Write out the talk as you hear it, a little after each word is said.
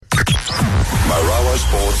Marawa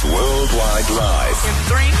Sports Worldwide Live. In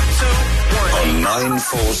 3, 2, 1. On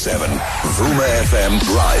 947, Vuma FM,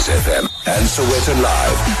 Rise FM, and Soweto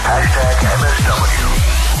Live. #MSW.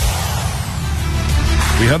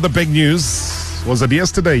 We had the big news. Was it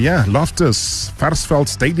yesterday? Yeah, Loftus Versfeld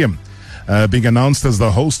Stadium being announced as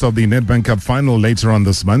the host of the Nedbank Cup final later on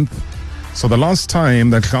this month. So the last time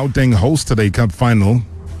that Gauteng hosted a cup final,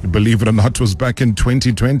 believe it or not, was back in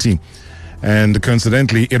 2020. And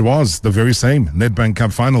coincidentally, it was the very same Nedbank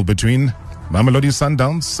Cup final between Mamelodi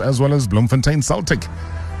Sundowns as well as Bloemfontein Celtic.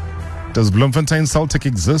 Does Bloemfontein Celtic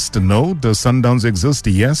exist? No. Does Sundowns exist?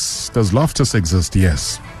 Yes. Does Loftus exist?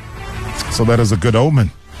 Yes. So that is a good omen.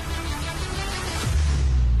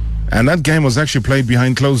 And that game was actually played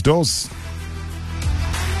behind closed doors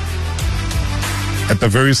at the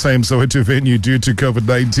very same Soweto venue due to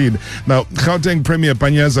COVID-19. Now, Gauteng Premier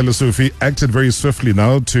Panyaza Lesufi acted very swiftly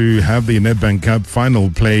now to have the Nedbank Cup final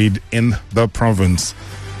played in the province.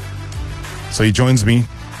 So he joins me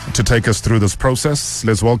to take us through this process.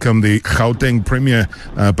 Let's welcome the Gauteng Premier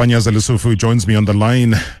Panyaza Lesufi, who joins me on the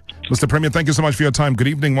line. Mr. Premier, thank you so much for your time. Good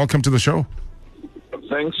evening. Welcome to the show.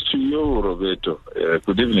 Thanks to you, Roberto.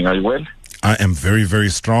 Good evening. Are you well? I am very, very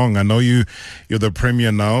strong. I know you're the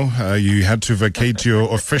Premier now. You had to vacate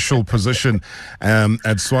your official position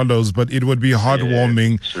at Swallows, but it would be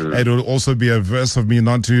heartwarming. Yeah, it would also be adverse of me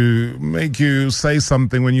not to make you say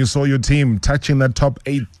something when you saw your team touching that top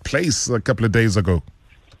 8 place a couple of days ago.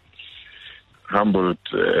 Humbled,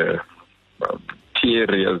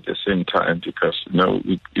 teary at the same time, because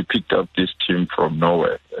we picked up this team from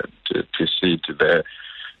nowhere, and to see it there.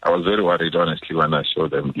 I was very worried, honestly, when I saw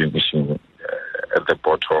them finishing at the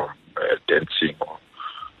bottom, dancing or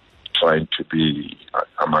trying to be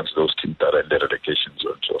amongst those teams that are in the relegation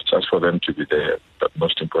zone. So just for them to be there, but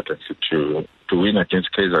most importantly to win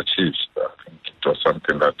against Kaizer Chiefs, I think it was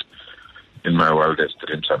something that in my wildest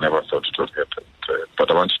dreams I never thought it would happen. But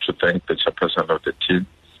I wanted to thank the chairperson of the team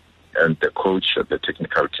and the coach and the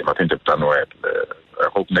technical team. I think they've done well. I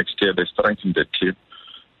hope next year they strengthen the team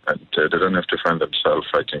and they don't have to find themselves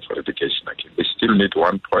fighting for relegation again. They still need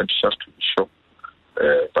 1 point just to be sure,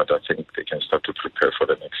 but I think they can start to prepare for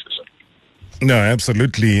the next season. No,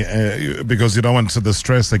 absolutely, because you don't want the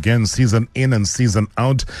stress again, season in and season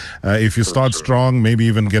out. If you start strong, maybe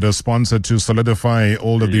even get a sponsor to solidify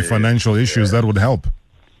all of the financial issues, that would help.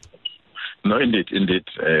 No, indeed.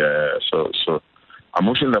 So I'm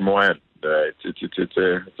wishing them well.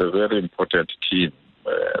 It's a very important team,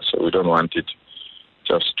 so we don't want it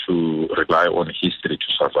just to rely on history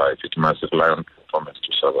to survive. It must rely on performance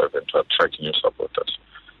to survive and to attract new supporters.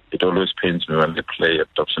 It always pains me when they play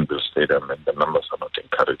at Dobsonville Stadium and the numbers are not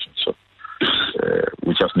encouraging. So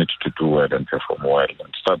we just need to do well and perform well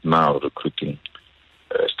and start now recruiting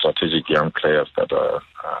strategic young players that are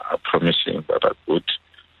promising, that are good.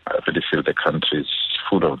 I really feel the country is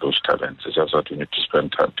full of those talents. It's just that we need to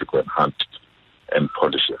spend time to go and hunt and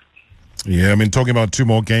polish it. Yeah, I mean, talking about 2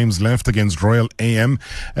 more games left against Royal AM,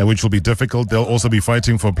 which will be difficult. They'll also be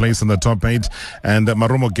fighting for a place in the top 8. And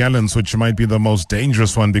Marumo Gallants, which might be the most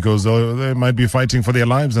dangerous one because they might be fighting for their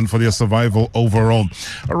lives and for their survival overall.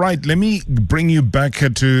 All right, let me bring you back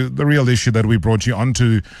to the real issue that we brought you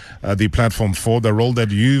onto the platform for, the role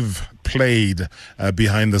that you've played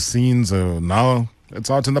behind the scenes now. It's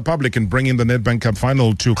out in the public and bringing the Nedbank Cup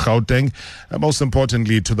final to Gauteng, most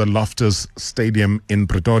importantly to the Loftus Stadium in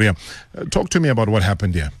Pretoria. Talk to me about what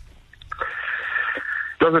happened here.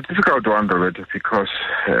 It was a difficult one, Roberto, because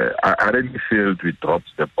I really feel we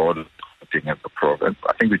dropped the ball at the province.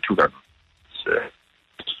 I think we took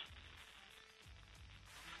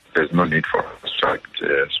there's no need for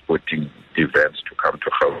sporting events to come to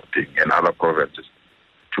Gauteng, and other provinces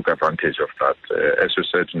took advantage of that. As you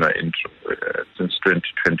said in our intro, since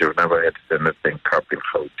 2020, we've never had the Nedbank Cup in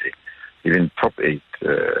Gauteng. Even top 8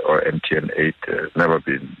 or MTN 8 has never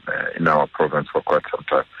been in our province for quite some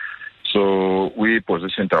time. So we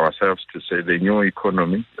positioned ourselves to say the new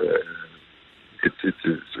economy,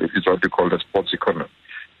 it's what we call the sports economy.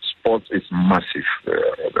 Sports is massive.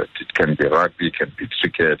 It can be rugby, it can be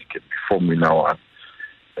cricket, it can be Formula 1.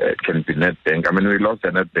 It can be Nedbank. I mean, we lost the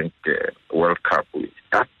Nedbank World Cup.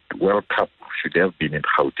 That World Cup should have been in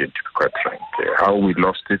Gauteng, to be quite frank. How we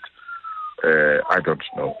lost it, I don't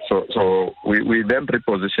know. So we then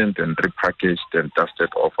repositioned and repackaged and dusted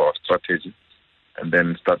off our strategy and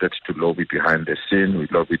then started to lobby behind the scene. We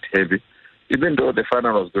lobbied heavy. Even though the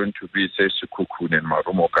final was going to be, say, Sekhukhune and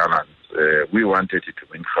Marumo Gallants, we wanted it to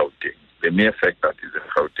win Gauteng. The mere fact that it's in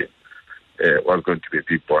Gauteng was going to be a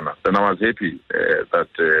big bonus. And I was happy that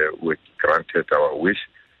we granted our wish.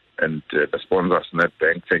 And the sponsors,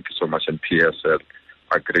 Nedbank, thank you so much, and PSL,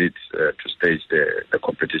 agreed to stage the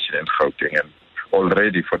competition in Gauteng, and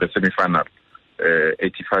already for the semi-final,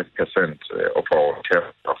 85% of our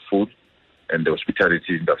hotels are full, and the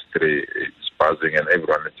hospitality industry is buzzing, and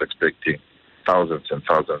everyone is expecting thousands and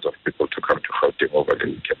thousands of people to come to Gauteng over the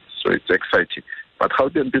weekend. So it's exciting. But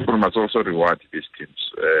Gauteng people must also reward these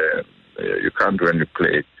teams. You can't, when you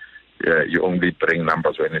play, you only bring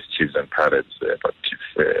numbers when it's Chiefs and Pirates. But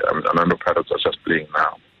if Orlando Pirates are just playing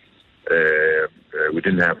now, we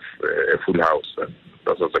didn't have a full house, and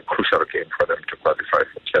that was a crucial game for them to qualify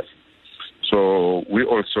for CHEF. So we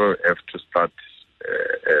also have to start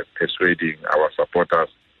persuading our supporters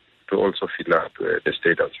to also fill up the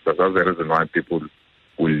stadiums, because that's the reason why people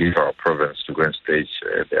will leave our province to go and stage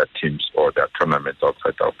their teams or their tournaments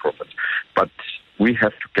outside our province. But we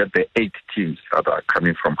have to get the 8 teams that are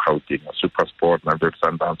coming from Gauteng: SuperSport, Nabil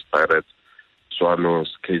Sundowns, Pirates,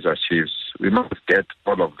 Swallows, Kaizer Chiefs. We must get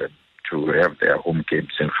all of them to have their home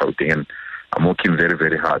games in Gauteng, and I'm working very,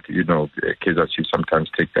 very hard. You know, Kaizer Chiefs sometimes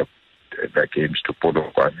take their games to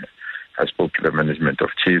Polokwane. I spoke to the management of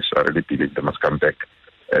Chiefs. I really believe they must come back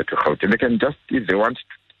to Gauteng. They can just, if they want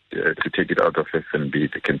to take it out of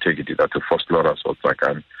FNB, they can take it out of Vosloorus or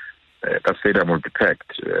Tsakane. That stadium will be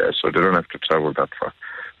packed, so they don't have to travel that far.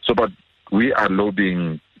 So, but we are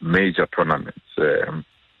lobbying major tournaments.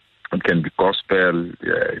 It can be gospel,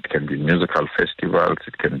 it can be musical festivals,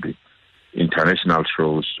 it can be international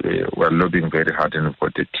shows. We're lobbying very hard, and we've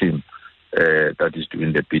got a team that is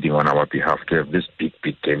doing the bidding on our behalf to have these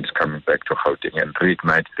big games coming back to Gauteng and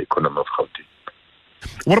reignite the economy of Gauteng.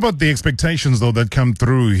 What about the expectations, though, that come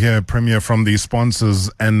through here, Premier, from the sponsors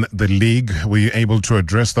and the league? Were you able to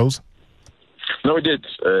address those? No, we did.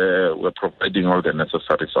 We're providing all the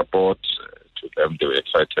necessary support to them. They were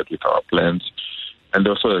excited with our plans. And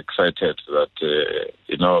they're also excited that,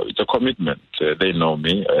 it's a commitment. They know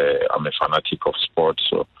me. I'm a fanatic of sport,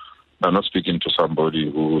 so I'm not speaking to somebody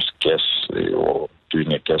who's guess or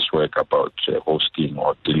doing a guesswork about hosting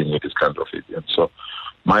or dealing with this kind of events. So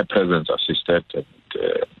my presence assisted, and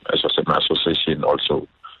as I said, my association also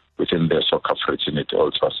within the soccer fraternity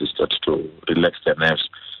also assisted to relax their nerves,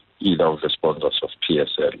 either of the sponsors of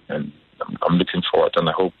PSL. And I'm looking forward, and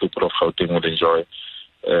I hope people of Gauteng will enjoy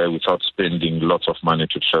without spending lots of money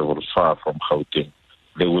to travel far from Gauteng.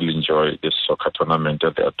 They will enjoy this soccer tournament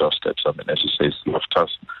at their doorsteps. I mean, as you say, it's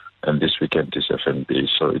Loftus, and this weekend is FNB.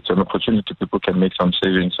 So it's an opportunity. People can make some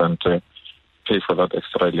savings and pay for that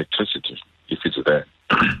extra electricity if it's there.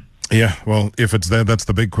 Yeah, well, if it's there, that's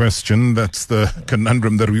the big question. That's the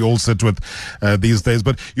conundrum that we all sit with these days.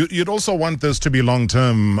 But you'd also want this to be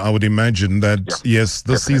long-term, I would imagine, that, yes,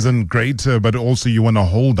 this season, great, but also you want to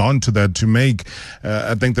hold on to that to make,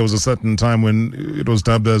 I think there was a certain time when it was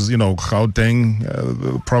dubbed as, Gauteng,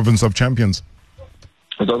 the province of champions.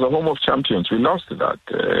 It was a home of champions. We lost that.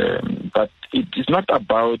 But it is not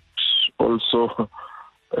about also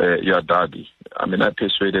your derby. I mean, I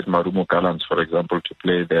persuaded Marumo Gallants, for example, to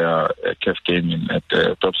play their CAF game at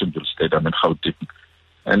the Dobsonville Stadium in Gauteng.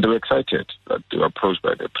 And they were excited that they were approached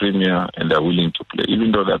by the Premier and they're willing to play.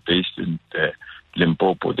 Even though they're based in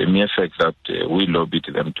Limpopo, the mere fact that we lobbied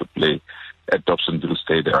them to play at Dobsonville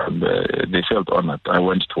Stadium, they felt honored. I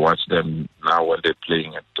went to watch them now when they're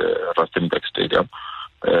playing at Rustenburg Stadium.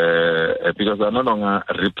 Because they're no longer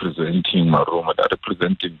representing Marumo, they're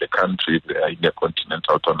representing the country. They are in the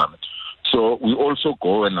continental tournament. So we also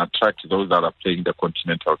go and attract those that are playing the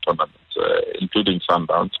continental tournament, including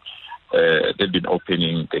Sundowns. They've been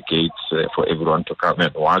opening the gates for everyone to come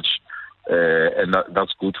and watch, and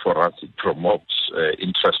that's good for us. It promotes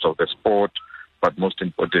interest of the sport, but most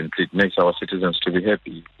importantly, it makes our citizens to be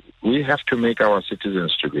happy. We have to make our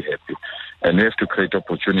citizens to be happy, and we have to create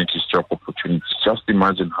opportunities, job opportunities. Just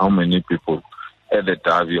imagine how many people at the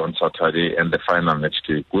derby on Saturday and the final next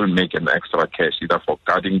week will make an extra cash, either for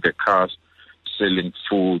guarding the cars, selling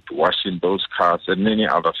food, washing those cars, and many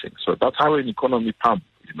other things. So that's how an economy pumps,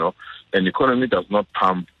 An economy does not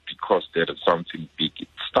pump because there is something big. It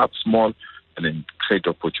starts small and then create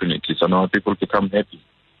opportunities, and our people become happy.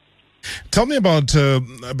 Tell me about,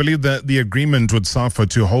 I believe, the agreement with SAFA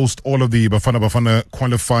to host all of the Bafana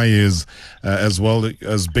qualifiers as well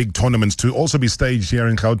as big tournaments to also be staged here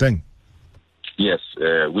in Gauteng. Yes,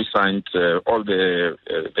 we signed all the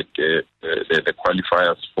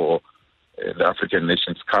qualifiers for the African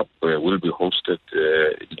Nations Cup. Will be hosted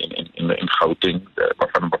in Gauteng, the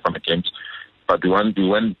Bafana Games. But we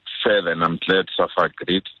went further, and I'm glad SAFA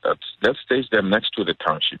agreed that let's stage them next to the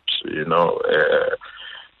townships.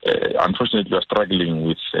 Unfortunately, we are struggling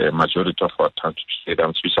with the majority of our township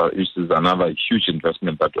stadiums, which is another huge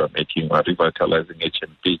investment that we are making. We are revitalizing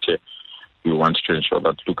HMPJ. we want to ensure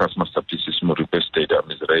that Lucas Masterpiece's Moripe Stadium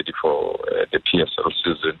is ready for the PSL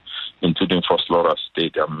season, including for Slora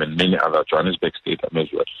Stadium and many other, Johannesburg Stadium as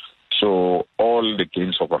well. So all the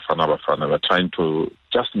games of Bafana Bafana, we're trying to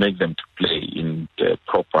just make them to play in the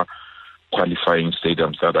proper qualifying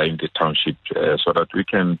stadiums that are in the township so that we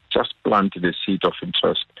can just plant the seed of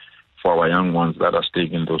interest for our young ones that are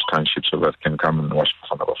staying in those townships so that can come and watch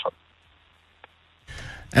Bafana Bafana.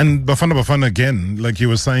 And Bafana Bafana again, like you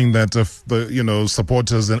were saying that if the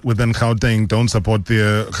supporters within Gauteng don't support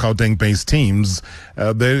their Gauteng-based teams,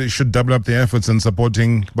 they should double up their efforts in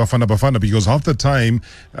supporting Bafana Bafana, because half the time,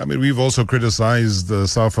 I mean, we've also criticized the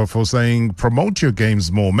SAFA for saying promote your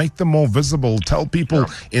games more, make them more visible, tell people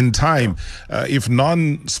in time. If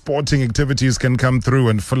non-sporting activities can come through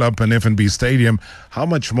and fill up an F&B stadium, how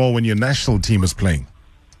much more when your national team is playing?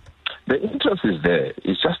 The interest is there.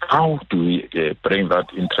 It's just how do we bring that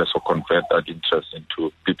interest or convert that interest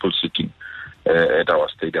into people sitting at our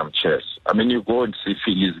stadium chairs. I mean, you go and see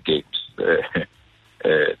Phillies games.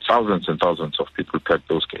 Thousands and thousands of people pack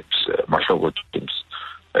those games. Mashogo games,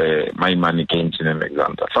 My Money games in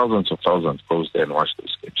Alexander. Thousands of thousands goes there and watch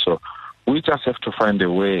those games. So we just have to find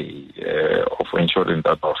a way of ensuring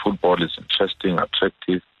that our football is interesting,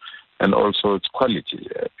 attractive, and also it's quality,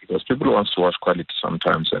 because people want to watch quality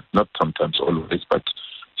sometimes, and not sometimes, always, but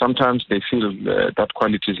sometimes they feel that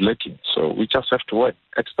quality is lacking. So we just have to work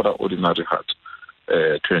extraordinary hard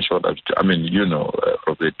to ensure that, I mean,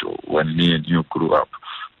 Roberto, when me and you grew up,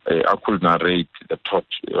 I could narrate the top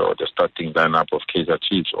or the starting lineup of Kaizer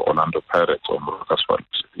Chiefs or Orlando Pirates or Morocco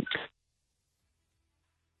Swallows.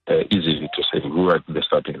 Easily to say who had the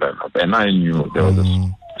starting lineup. And I knew there was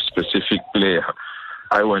a specific player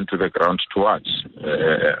I went to the ground to watch.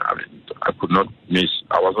 I mean, I could not miss.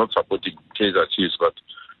 I was not supporting Kaizer Chiefs, but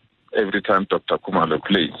every time Dr. Kumalo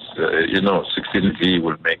plays, 16V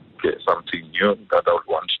will make something new that I would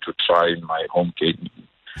want to try in my home game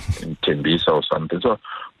in Tembisa or something. So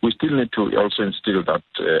we still need to also instill that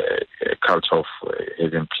culture of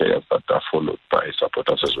having players that are followed by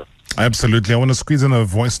supporters as well. Absolutely. I want to squeeze in a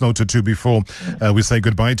voice note or two before we say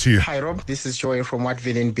goodbye to you. Hi, Rob. This is Joy from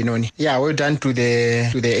Wattville in Benoni. Yeah, well done to the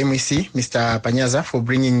MEC, Mr. Panyaza, for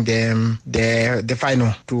bringing the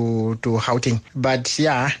final to Gauteng. But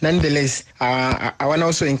yeah, nonetheless, I want to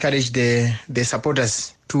also encourage the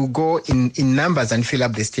supporters to go in numbers and fill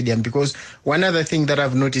up the stadium, because one other thing that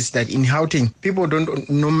I've noticed that in Gauteng, people don't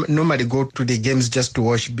normally go to the games just to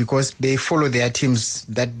watch, because they follow their teams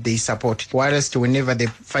that they support. Whereas whenever the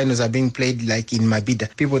finals are being played, like in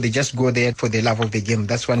Mabida, people, they just go there for the love of the game.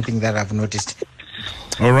 That's one thing that I've noticed.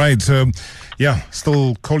 All right.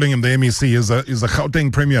 Still calling him the MEC is a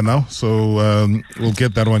Gauteng Premier now, so we'll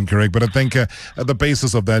get that one correct. But I think at the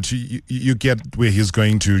basis of that, you get where he's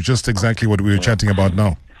going to, just exactly what we were chatting about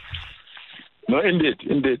now. No, indeed.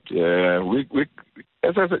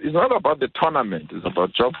 As I said, it's not about the tournament. It's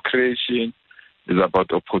about job creation. It's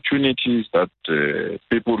about opportunities that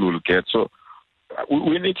people will get. So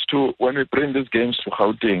we need to, when we bring these games to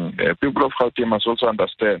Gauteng, people of Gauteng must also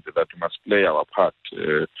understand that we must play our part.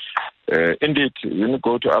 Indeed, when you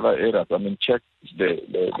go to other areas, I mean, check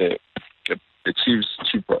the Chiefs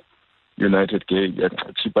cheaper United game,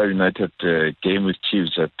 game with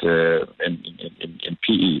Chiefs at in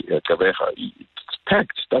PE at Kabeja. It's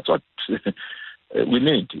packed. That's what we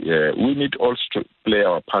need. We need also to play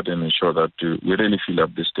our part and ensure that we really fill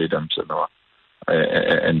up the stadiums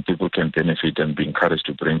and people can benefit and be encouraged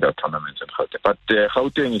to bring that tournament in Gauteng. But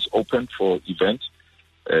Gauteng is open for events,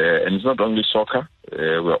 and it's not only soccer.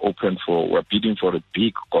 We're bidding for a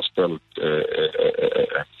big gospel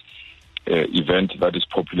event that is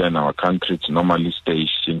popular in our country. It's normally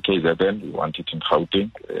staged in KZN. We want it in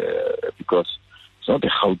Gauteng because it's not a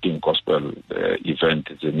Gauteng gospel event.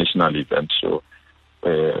 It's a national event. So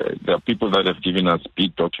there are people that have given us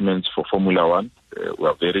big documents for Formula One. We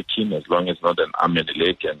are very keen, as long as not an arm and a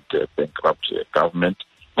leg and bankrupt government.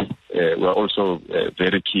 We are also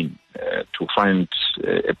very keen to find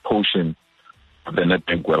a portion of the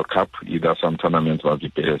Nedbank World Cup. Either some tournaments must be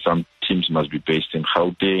based, some teams must be based in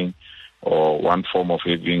Gauteng, or one form of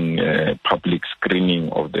having public screening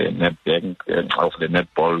of the Nedbank of the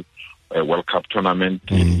netball World Cup tournament.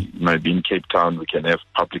 It might be in Cape Town. We can have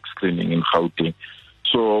public screening in Gauteng.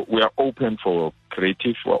 So we are open for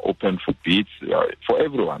creative, we're open for bids, for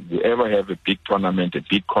everyone. We ever have a big tournament, a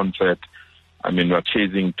big concert. I mean, we're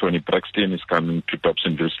chasing Tony Braxton is coming to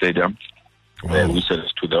Dobsonville Stadium. We said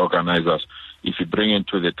to the organizers, if you bring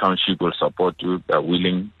into the township, we'll support you. They're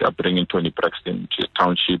willing. They're bringing Tony Braxton to the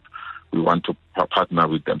township. We want to partner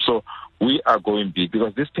with them. So we are going big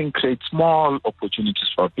because this thing creates small opportunities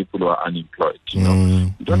for people who are unemployed. You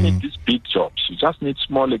don't need these big jobs. You just need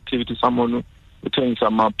small activity. Someone who doing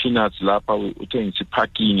some peanuts, lapa, who doing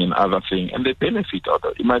parking and other things, and they benefit out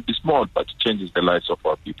of it. It might be small, but it changes the lives of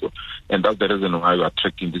our people, and that's the reason why we are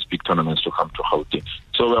attracting these big tournaments to come to Gauteng.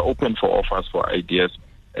 So we're open for offers, for ideas,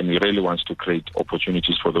 and we really want to create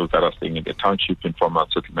opportunities for those that are staying in the township, informal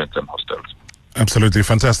settlements, and hostels. Absolutely.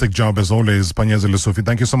 Fantastic job as always, Panyaza Lesufi.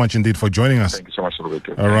 Thank you so much indeed for joining us. Thank you so much,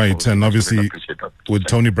 Roberto. All right. And obviously, with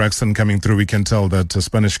Tony Braxton coming through, we can tell that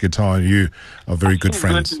Spanish guitar and you are very good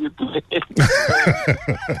friends.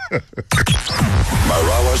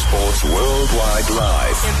 Marawa Sports Worldwide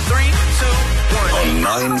Live. In 3, 2, 1. On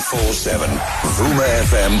 947, Vuma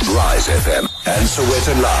FM, Rise FM, and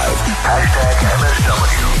Sowetan Live.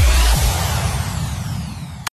 #MSW.